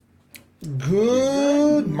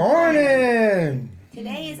Good morning.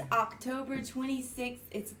 Today is October 26th.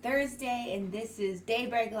 It's Thursday, and this is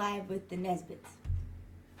Daybreak Live with the Nesbits.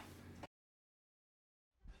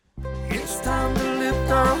 It's time to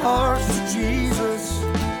lift our hearts to Jesus.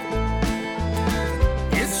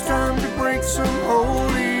 It's time to break some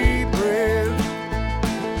holy bread.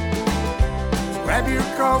 Grab your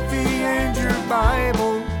coffee and your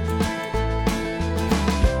Bible.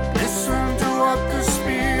 Listen to what the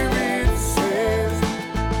Spirit says.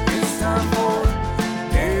 It's time for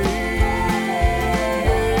Daybreak.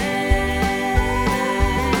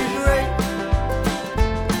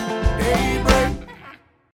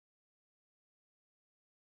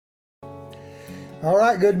 All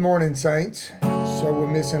right, good morning, saints. So we're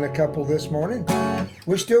missing a couple this morning.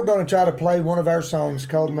 We're still going to try to play one of our songs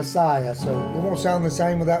called Messiah. So it won't sound the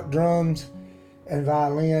same without drums and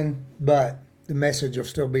violin, but the message will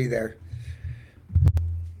still be there.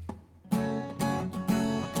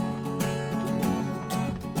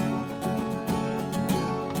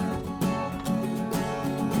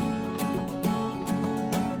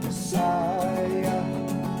 Messiah,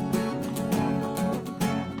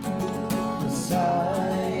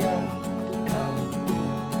 Messiah, come.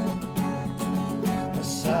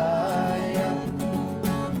 Messiah,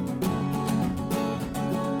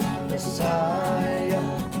 Messiah,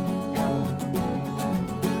 come.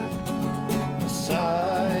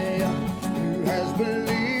 Messiah, who has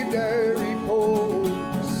believed our report.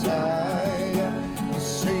 Messiah, the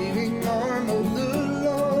saving arm of the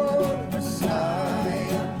Lord.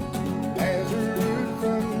 Messiah, as a root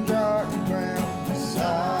from dark ground.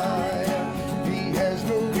 Messiah, he has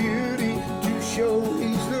no beauty to show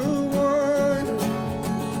he's the one.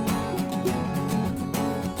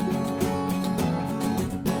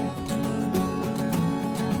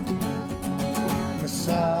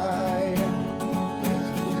 Messiah,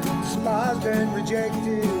 despised and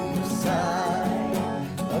rejected. Messiah,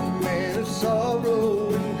 a man of sorrow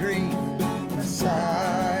and grief.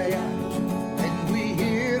 Messiah, and we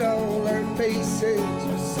hid all our faces.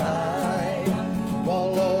 Messiah,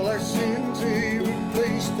 while all our sins they were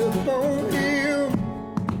placed upon him.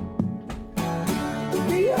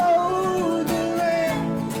 Behold the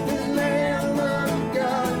Lamb of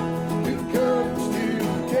God, who comes to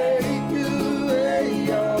take away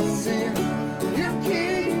your sin. Your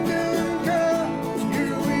kingdom come,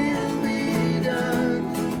 your will be done.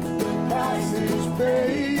 The price is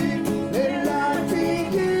paid, let life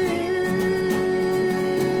begin.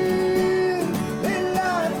 Let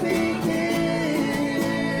life begin.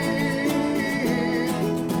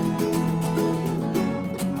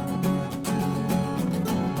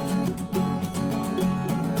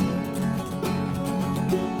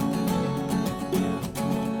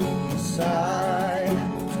 Messiah,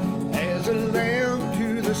 as a lamb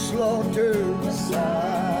to the slaughter.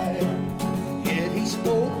 Messiah, yet he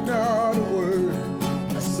spoke not a word.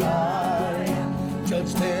 Messiah,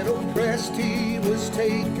 judged and oppressed he was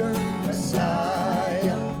taken.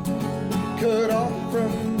 Messiah, cut off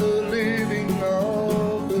from the living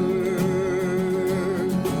of earth.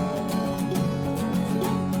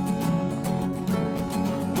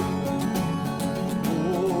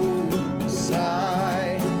 Oh,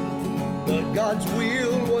 Messiah, but God's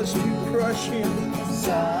will was to crush him.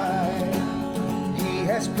 Messiah, he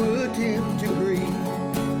has put him to grief.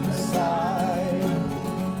 Messiah,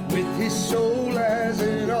 with his soul as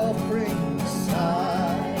an offering.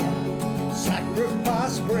 Messiah,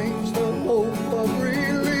 sacrifice brings the hope of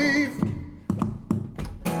relief.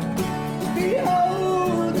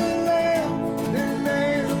 Behold the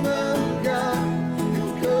Lamb of God, who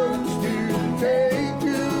comes to take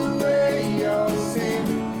away your sin.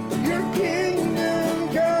 Your kingdom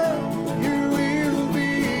come, your will be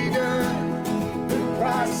done. The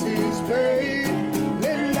price is paid,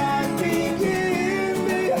 let life begin.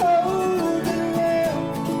 Behold the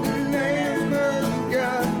Lamb of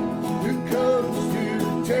God, who comes to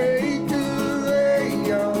take away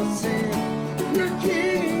your sin. Your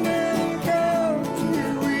kingdom come,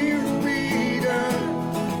 your will be done.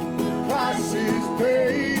 The price is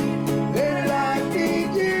paid, let life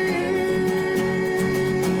begin.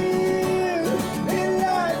 Let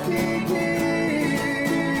life begin.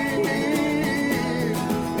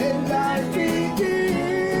 Let life begin.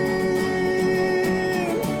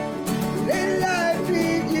 Let life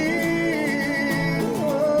begin.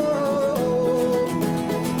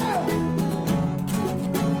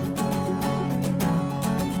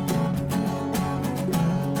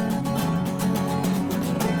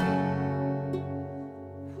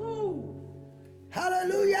 Oh.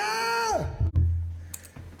 Hallelujah!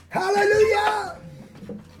 Hallelujah!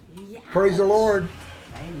 Yeah. Praise the Lord.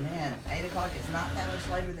 Amen. Amen. 8 o'clock is not that much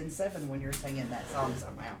later than 7 when you're singing that song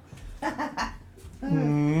somehow.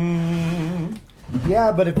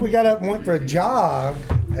 Yeah, but if we got up and went for a jog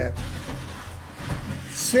at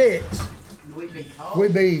 6, We'd be cold.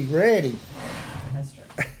 we'd be ready. That's true.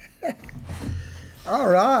 All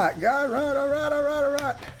right, all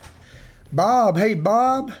right. Bob, hey,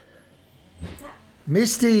 Bob.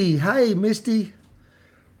 Misty, hey, Misty.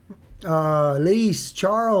 Lise,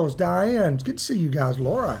 Charles, Diane. It's good to see you guys.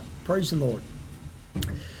 Laura, praise the Lord.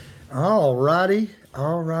 All righty.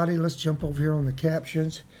 Let's jump over here on the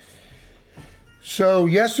captions. So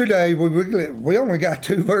yesterday, we only got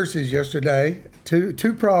 2 verses yesterday,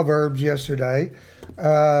 two Proverbs yesterday.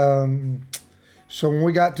 So when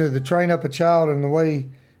we got to the train up a child in the way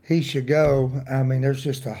he should go, I mean, there's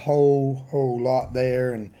just a whole lot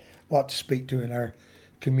there and a lot to speak to in our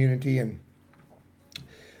community. And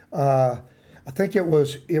I think it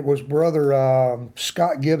was Brother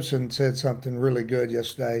Scott Gibson said something really good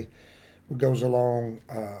yesterday. It goes along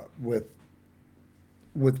with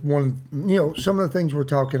one, some of the things we're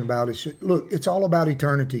talking about is, look, it's all about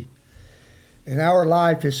eternity. And our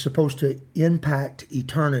life is supposed to impact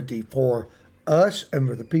eternity for us and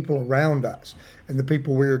for the people around us and the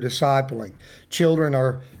people we are discipling. Children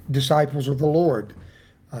are disciples of the Lord.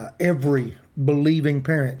 Every believing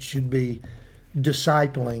parent should be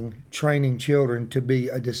discipling, training children to be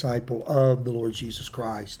a disciple of the Lord Jesus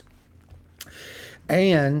Christ.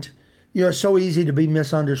 And it's so easy to be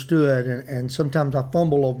misunderstood, and sometimes I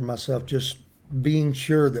fumble over myself just being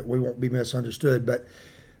sure that we won't be misunderstood. But,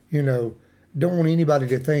 don't want anybody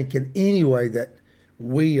to think in any way that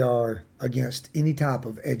we are against any type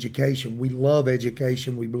of education. We love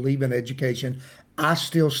education. We believe in education. I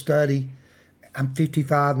still study. I'm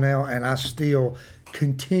 55 now, and I still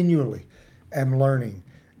continually am learning,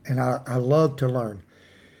 and I love to learn.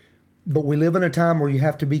 But we live in a time where you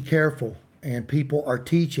have to be careful, and people are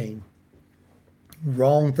teaching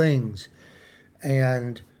wrong things,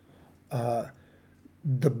 and the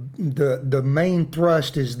main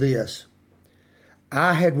thrust is this: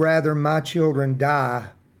 I had rather my children die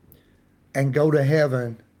and go to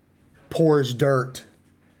heaven poor as dirt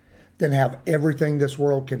than have everything this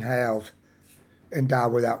world can have and die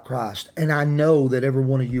without Christ. And I know that every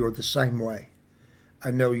one of you are the same way.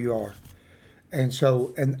 I know you are. And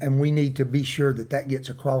so, and we need to be sure that gets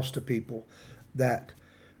across to people that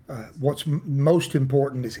what's most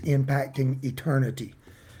important is impacting eternity.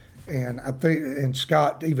 And I think, and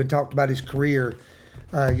Scott even talked about his career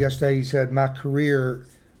yesterday. He said, my career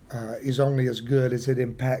is only as good as it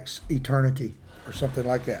impacts eternity, or something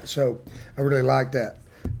like that. So I really like that.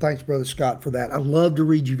 Thanks, Brother Scott, for that. I love to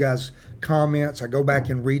read you guys' comments. I go back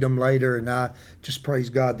and read them later, and I just praise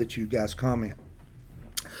God that you guys comment.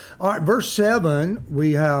 All right, verse 7,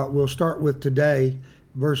 we'll start with today,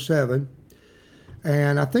 verse 7.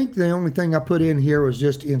 And I think the only thing I put in here was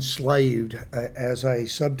just enslaved as a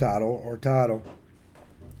subtitle or title.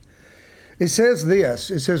 It says this,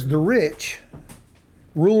 the rich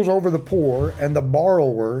rules over the poor, and the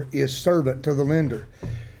borrower is servant to the lender.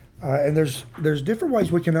 And there's different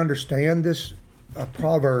ways we can understand this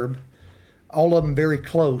proverb, all of them very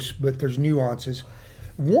close, but there's nuances.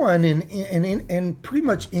 One, in pretty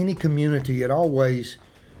much any community, it always,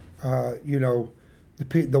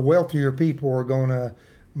 the wealthier people are going to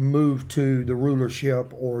move to the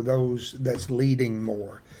rulership or those that's leading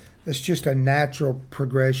more. It's just a natural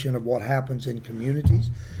progression of what happens in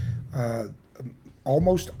communities,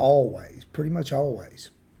 almost always, pretty much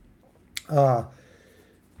always.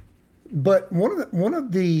 But one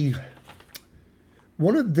of the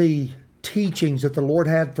teachings that the Lord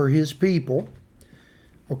had for His people,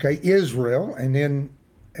 okay, Israel, and then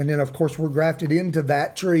of course we're grafted into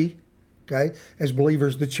that tree, okay, as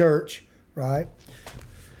believers, the church, right?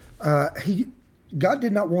 God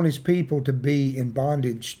did not want His people to be in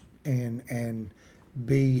bondage and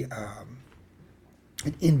be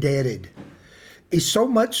indebted. It's so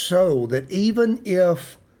much so that even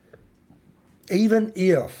if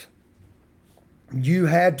you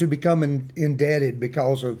had to become indebted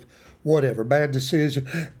because of whatever, bad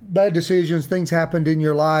decisions, things happened in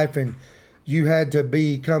your life, and you had to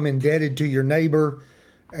become indebted to your neighbor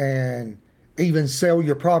and even sell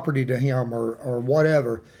your property to him or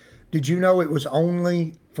whatever. Did you know it was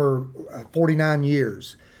only for 49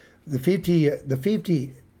 years? The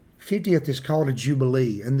 50th is called a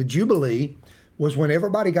Jubilee, and the Jubilee was when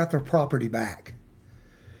everybody got their property back.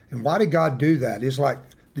 And why did God do that? It's like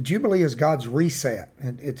the Jubilee is God's reset,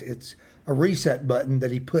 and it's a reset button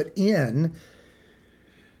that He put in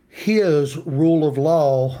His rule of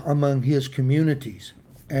law among His communities.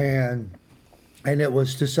 And And it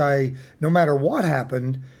was to say, no matter what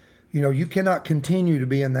happened, you cannot continue to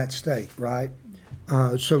be in that state, right?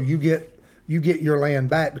 So you get your land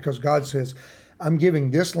back because God says, I'm giving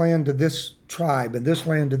this land to this tribe and this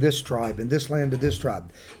land to this tribe and this land to this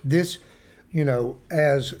tribe. This,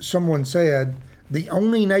 as someone said, the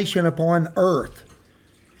only nation upon earth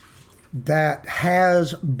that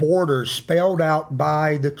has borders spelled out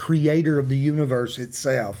by the creator of the universe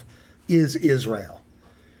itself is Israel.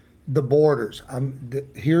 The borders.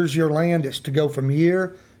 Here's your land. It's to go from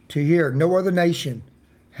here to here. No other nation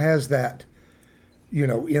has that,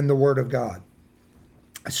 in the Word of God.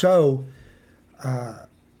 So, that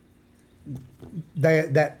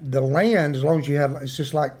the land, as long as you have, it's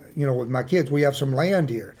just like, with my kids, we have some land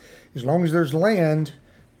here. As long as there's land,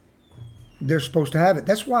 they're supposed to have it.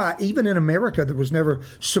 That's why even in America, there was never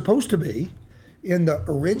supposed to be, in the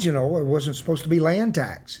original, it wasn't supposed to be land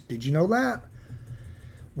tax. Did you know that?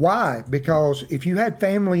 Why? Because if you had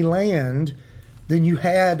family land, then you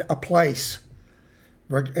had a place,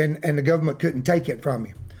 and the government couldn't take it from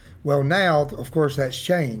you. Well, now, of course, that's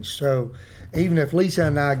changed. So even if Lisa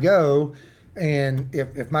and I go, and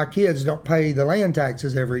if my kids don't pay the land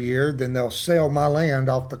taxes every year, then they'll sell my land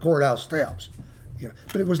off the courthouse steps.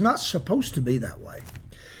 But it was not supposed to be that way,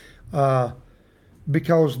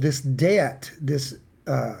 because this debt is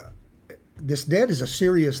a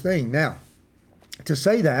serious thing. Now, to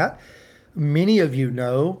say that, many of you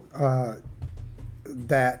know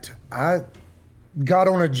that I got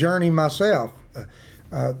on a journey myself.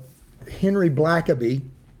 Henry Blackaby,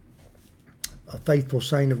 a faithful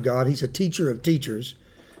saint of God, he's a teacher of teachers,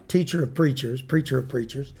 teacher of preachers, preacher of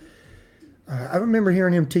preachers. I remember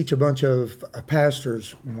hearing him teach a bunch of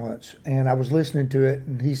pastors once, and I was listening to it,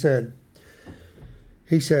 and he said,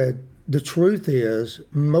 the truth is,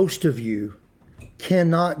 most of you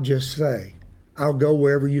cannot just say, I'll go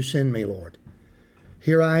wherever you send me, Lord.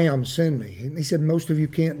 Here I am, send me. And he said, most of you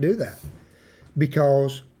can't do that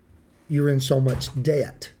because you're in so much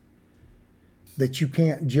debt that you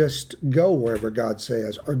can't just go wherever God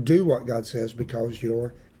says or do what God says because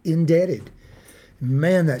you're indebted.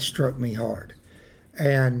 Man, that struck me hard.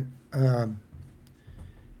 And, I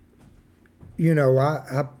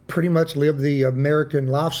pretty much live the American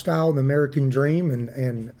lifestyle, the American dream,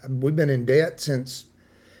 and we've been in debt since,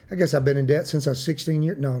 I guess I've been in debt since I was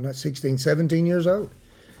 17 years old.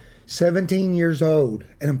 17 years old,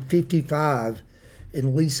 and I'm 55,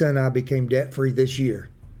 and Lisa and I became debt-free this year.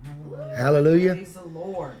 Hallelujah. Praise the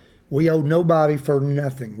Lord. We owe nobody for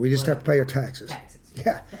nothing. We just have to pay our taxes.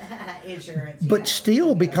 Yeah. Insurance. But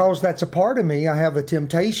still, because that's a part of me, I have a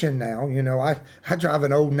temptation now. I drive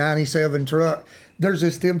an old 97 truck. There's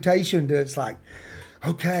this temptation to, it's like,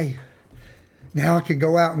 okay, now I can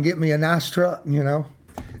go out and get me a nice truck,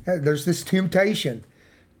 There's this temptation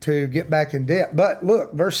to get back in debt. But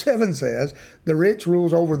look, verse 7 says, the rich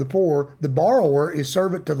rules over the poor. The borrower is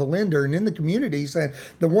servant to the lender. And in the community, saying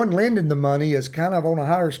the one lending the money is kind of on a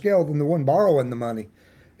higher scale than the one borrowing the money.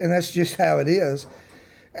 And that's just how it is.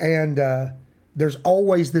 And there's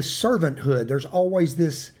always this servanthood. There's always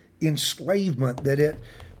this enslavement that it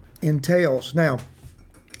entails. Now,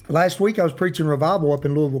 last week I was preaching revival up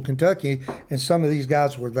in Louisville, Kentucky, and some of these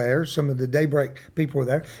guys were there. Some of the Daybreak people were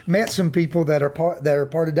there. Met some people that are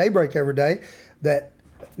part of Daybreak every day that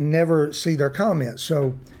never see their comments.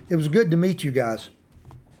 So it was good to meet you guys.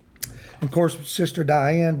 Of course, Sister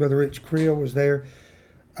Diane, Brother Rich Creel was there.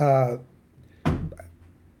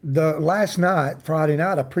 The last night, Friday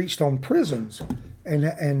night, I preached on prisons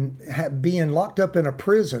and being locked up in a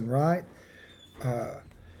prison, right?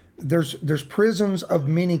 There's prisons of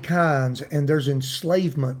many kinds, and there's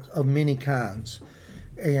enslavement of many kinds.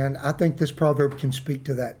 And I think this proverb can speak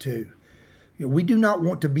to that too. We do not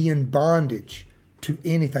want to be in bondage to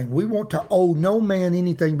anything. We want to owe no man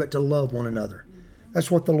anything but to love one another. That's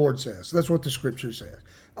what the Lord says. That's what the scripture says.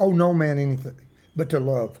 Owe no man anything but to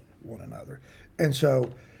love one another. And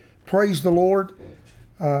so, praise the Lord.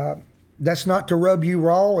 That's not to rub you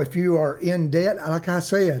raw if you are in debt. Like I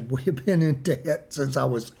said, we've been in debt since I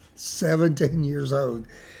was 17 years old.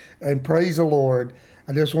 And praise the Lord.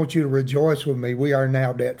 I just want you to rejoice with me. We are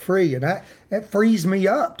now debt free. And that frees me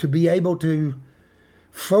up to be able to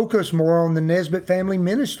focus more on the Nesbitt Family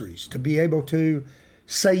Ministries, to be able to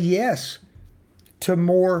say yes to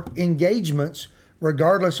more engagements,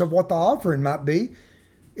 regardless of what the offering might be.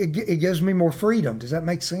 It gives me more freedom. Does that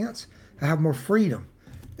make sense? I have more freedom,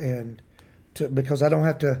 and because I don't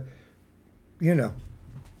have to, Because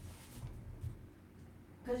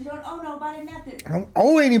you don't owe nobody nothing. I don't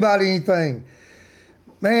owe anybody anything.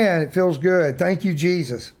 Man, it feels good. Thank you,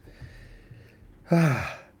 Jesus.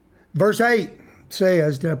 Verse 8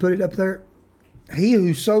 says, did I put it up there? He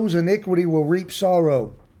who sows iniquity will reap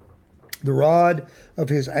sorrow. The rod of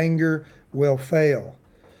his anger will fail.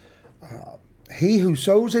 He who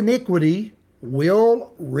sows iniquity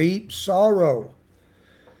will reap sorrow.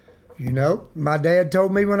 You know, my dad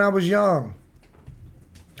told me when I was young,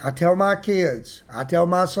 I tell my kids, I tell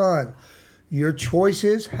my son, your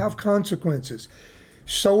choices have consequences.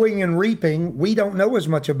 Sowing and reaping, we don't know as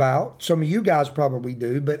much about. Some of you guys probably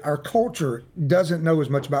do, but our culture doesn't know as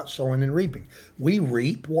much about sowing and reaping. We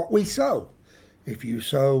reap what we sow. If you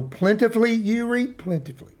sow plentifully, you reap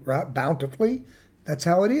plentifully, right? Bountifully. That's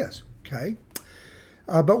how it is, okay?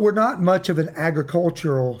 But we're not much of an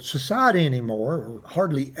agricultural society anymore, or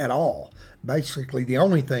hardly at all. Basically, the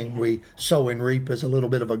only thing we sow and reap is a little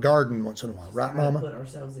bit of a garden once in a while, right, Trying to Mama? put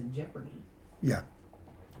ourselves in jeopardy. Yeah.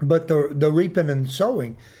 But the reaping and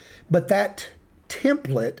sowing, but that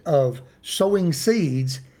template of sowing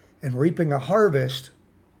seeds and reaping a harvest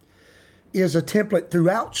is a template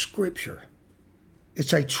throughout Scripture.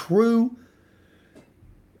 It's a true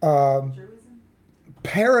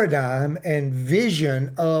paradigm and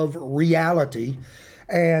vision of reality,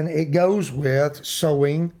 and it goes with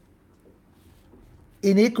sowing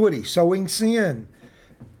iniquity, sowing sin.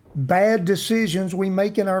 Bad decisions we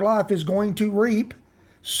make in our life is going to reap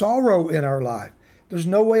sorrow in our life. There's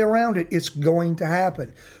no way around it. It's going to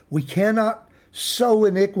happen. We cannot sow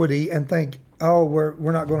iniquity and think, oh,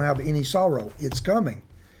 we're not going to have any sorrow. It's coming.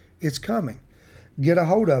 It's coming. Get a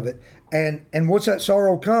hold of it. And once that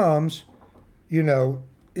sorrow comes, you know,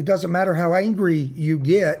 it doesn't matter how angry you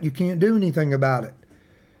get, you can't do anything about it.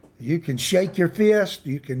 You can shake your fist,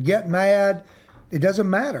 you can get mad. It doesn't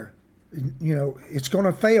matter. You know, it's going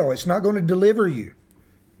to fail. It's not going to deliver you,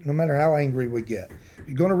 no matter how angry we get.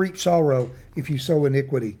 You're going to reap sorrow if you sow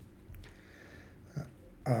iniquity.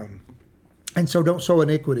 And so don't sow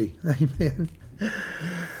iniquity. Amen.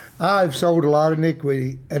 I've sowed a lot of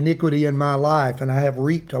iniquity in my life, and I have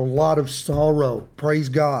reaped a lot of sorrow. Praise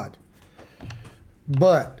God.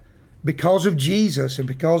 But because of Jesus and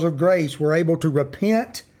because of grace, we're able to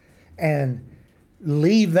repent and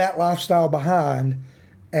leave that lifestyle behind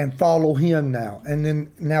and follow him now. And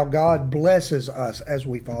then now God blesses us as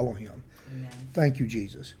we follow him. Amen. Thank you,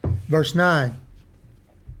 Jesus. Verse 9.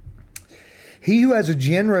 He who has a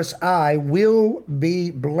generous eye will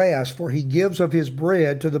be blessed, for he gives of his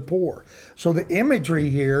bread to the poor. So the imagery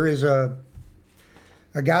here is a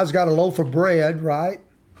guy's got a loaf of bread, right?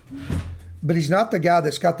 But he's not the guy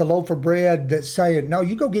that's got the loaf of bread that's saying, no,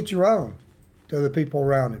 you go get your own, to the people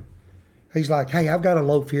around him. He's like, hey, I've got a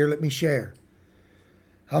loaf here. Let me share.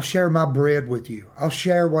 I'll share my bread with you. I'll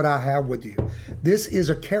share what I have with you. This is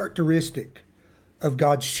a characteristic of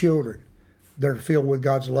God's children. They're filled with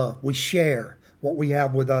God's love. We share what we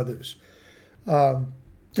have with others.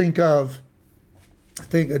 Think, a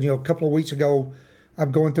couple of weeks ago,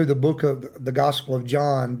 I'm going through the book of the Gospel of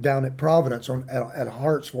John down at Providence at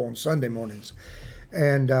Hartsville on Sunday mornings.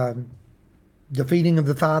 And the feeding of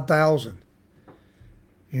the 5,000.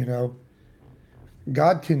 You know,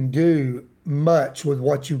 God can do much with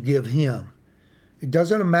what you give him. It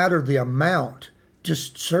doesn't matter the amount.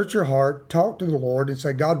 Just search your heart, talk to the Lord, and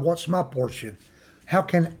say, God, what's my portion? How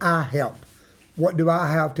can I help? What do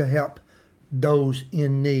I have to help those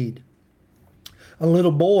in need? A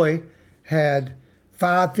little boy had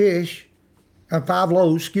 5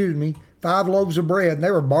 loaves of bread, and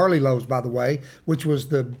they were barley loaves, by the way, which was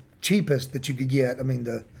the cheapest that you could get.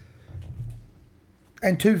 And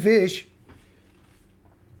 2 fish.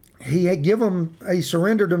 He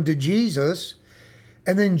surrendered them to Jesus,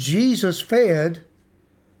 and then Jesus fed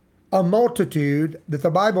a multitude that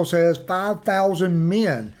the Bible says 5,000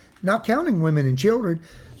 men, not counting women and children.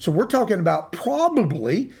 So we're talking about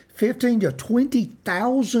probably 15 to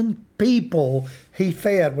 20,000 people he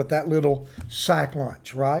fed with that little sack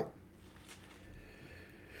lunch, right?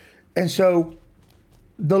 And so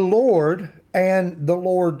the Lord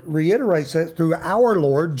reiterates that through our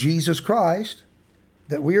Lord Jesus Christ,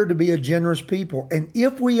 that we are to be a generous people. And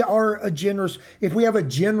if we have a generous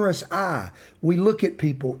eye, we look at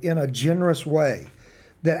people in a generous way,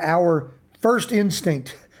 that our first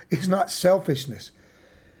instinct is not selfishness.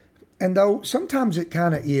 And though sometimes it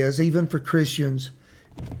kind of is, even for Christians,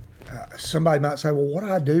 somebody might say, well, what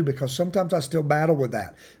do I do? Because sometimes I still battle with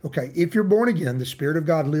that. Okay, if you're born again, the Spirit of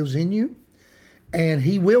God lives in you, and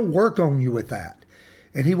he will work on you with that,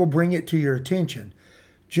 and he will bring it to your attention.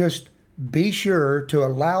 Just be sure to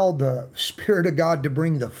allow the Spirit of God to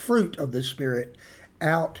bring the fruit of the Spirit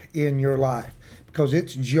out in your life, because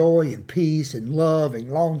it's joy and peace and love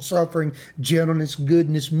and long-suffering, gentleness,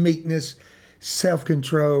 goodness, meekness,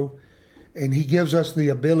 self-control, and he gives us the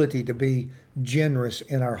ability to be generous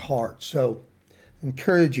in our hearts. So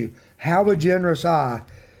Encourage you. Have a generous eye,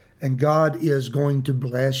 and God is going to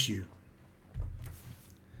bless you.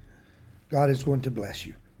 God is going to bless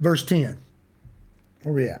you. Verse 10.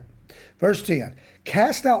 Where are we at? Verse 10.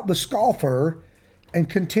 Cast out the scoffer, and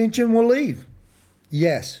contention will leave.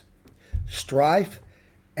 Yes, strife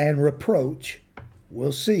and reproach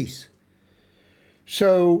will cease.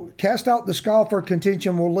 So, cast out the scoffer,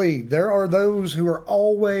 contention will leave. There are those who are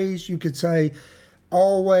always, you could say,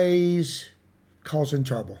 always causing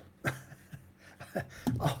trouble.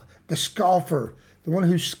 The scoffer, the one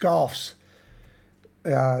who scoffs,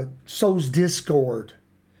 sows discord,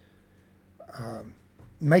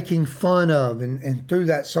 making fun of, and through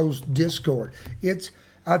that sows discord.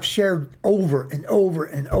 I've shared over and over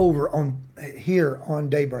and over on here on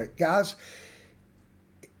Daybreak. Guys,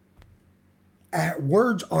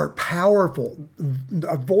 words are powerful.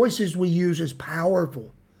 The voices we use is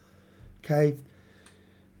powerful. Okay?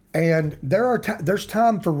 And there's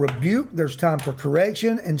time for rebuke, there's time for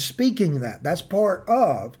correction and speaking that. That's part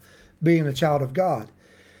of being a child of God.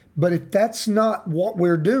 But if that's not what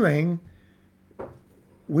we're doing,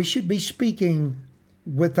 we should be speaking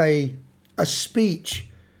with a speech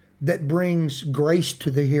that brings grace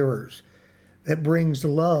to the hearers, that brings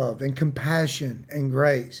love and compassion and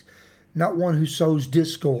grace, not one who sows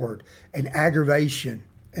discord and aggravation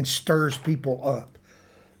and stirs people up.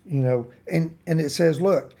 And it says,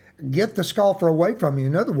 look, get the scoffer away from you.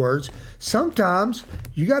 In other words, sometimes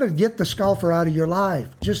you got to get the scoffer out of your life.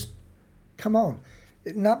 Just come on.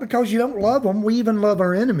 Not because you don't love them. We even love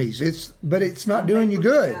our enemies. But it's not doing you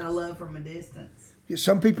good. You gotta love from a distance.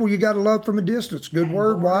 Some people you got to love from a distance. Good And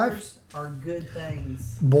word, wife. borders are good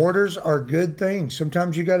things. Borders are good things.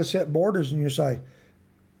 Sometimes you got to set borders, and you say,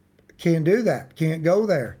 "Can't do that. Can't go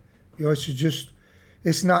there."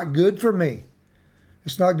 It's not good for me.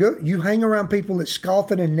 It's not good. You hang around people that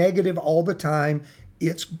scoffing and negative all the time,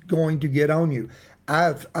 it's going to get on you.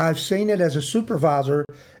 I've seen it as a supervisor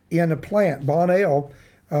in a plant. Bonnell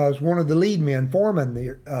is one of the lead men, foreman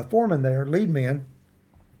there, lead men.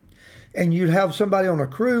 And you'd have somebody on a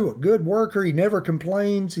crew, a good worker. He never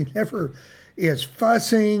complains. He never is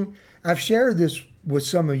fussing. I've shared this with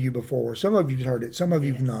some of you before. Some of you've heard it. Some of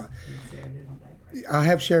you've not. I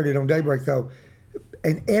have shared it on Daybreak, though.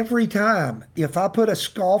 And every time, if I put a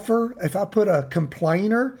scoffer, if I put a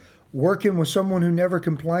complainer working with someone who never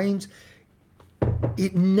complains,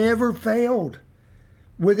 it never failed.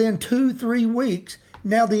 Within 2-3 weeks,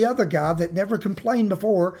 now the other guy that never complained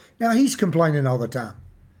before, now he's complaining all the time.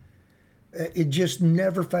 It just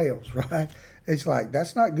never fails, right? It's like,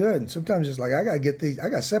 that's not good. And sometimes it's like, I got to get these, I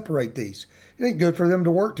got to separate these. It ain't good for them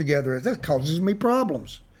to work together. That causes me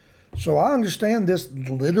problems. So I understand this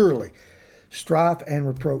literally. Strife and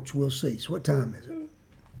reproach will cease. What time is it?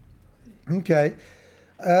 Okay.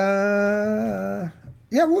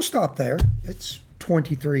 Yeah, we'll stop there. It's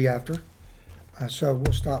 23 after. So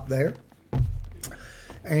we'll stop there.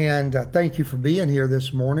 And thank you for being here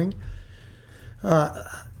this morning.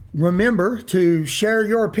 Remember to share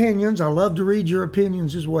your opinions. I love to read your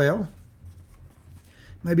opinions as well.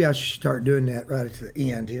 Maybe I should start doing that right at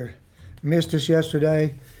the end here. Missed us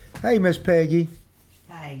yesterday. Hey, Miss Peggy.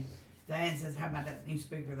 Hey, Diane says, how about that new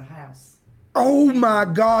Speaker of the House? Oh my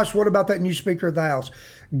gosh, what about that new Speaker of the House?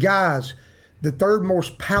 Guys, the third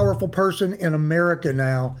most powerful person in America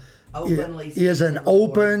now is an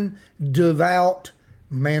open, devout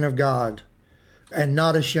man of God and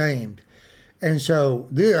not ashamed. And so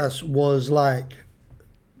this was a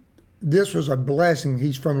blessing.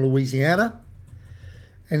 He's from Louisiana.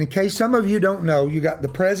 And in case some of you don't know, you got the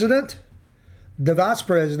president, the vice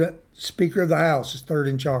president, Speaker of the House is third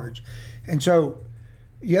in charge. And so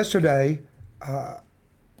yesterday, the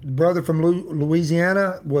brother from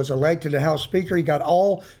Louisiana was elected a House Speaker. He got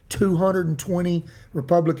all 220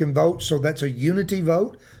 Republican votes. So that's a unity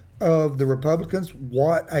vote of the Republicans.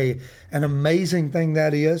 What an amazing thing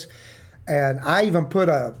that is. And I even put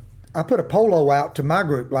a polo out to my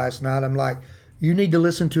group last night. I'm like, you need to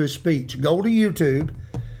listen to his speech. Go to YouTube,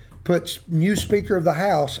 put new Speaker of the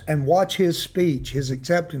House, and watch his speech, his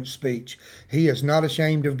acceptance speech. He is not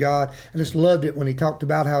ashamed of God. I just loved it when he talked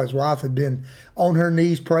about how his wife had been on her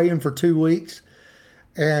knees praying for 2 weeks.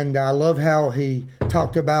 And I love how he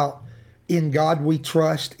talked about in God we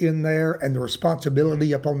trust in there and the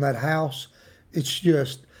responsibility upon that house. It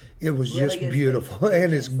was really just beautiful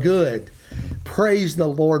and it's good. Praise the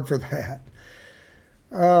Lord for that.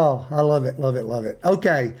 Oh, I love it, love it, love it.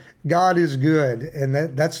 Okay, God is good, and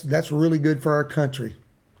that's really good for our country.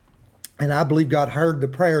 And I believe God heard the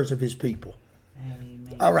prayers of his people.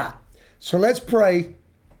 Amen. All right, so let's pray.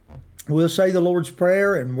 We'll say the Lord's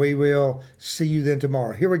Prayer, and we will see you then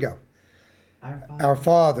tomorrow. Here we go. Our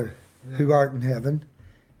Father, who art in heaven,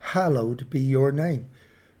 hallowed be your name.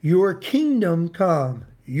 Your kingdom come,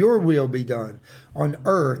 your will be done, on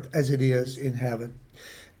earth as it is in heaven.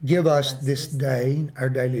 Give us this day our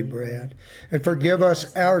daily bread, and forgive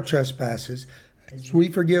us our trespasses, as we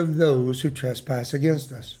forgive those who trespass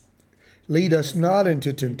against us. Lead us not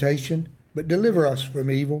into temptation, but deliver us from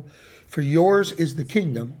evil. For yours is the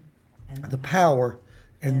kingdom, the power,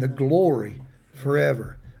 and the glory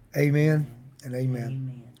forever. Amen and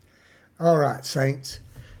amen. All right, saints.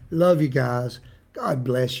 Love you guys. God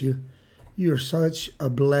bless you. You're such a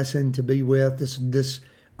blessing to be with this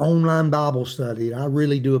online Bible study. I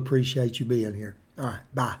really do appreciate you being here. All right,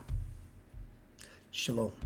 bye. Shalom.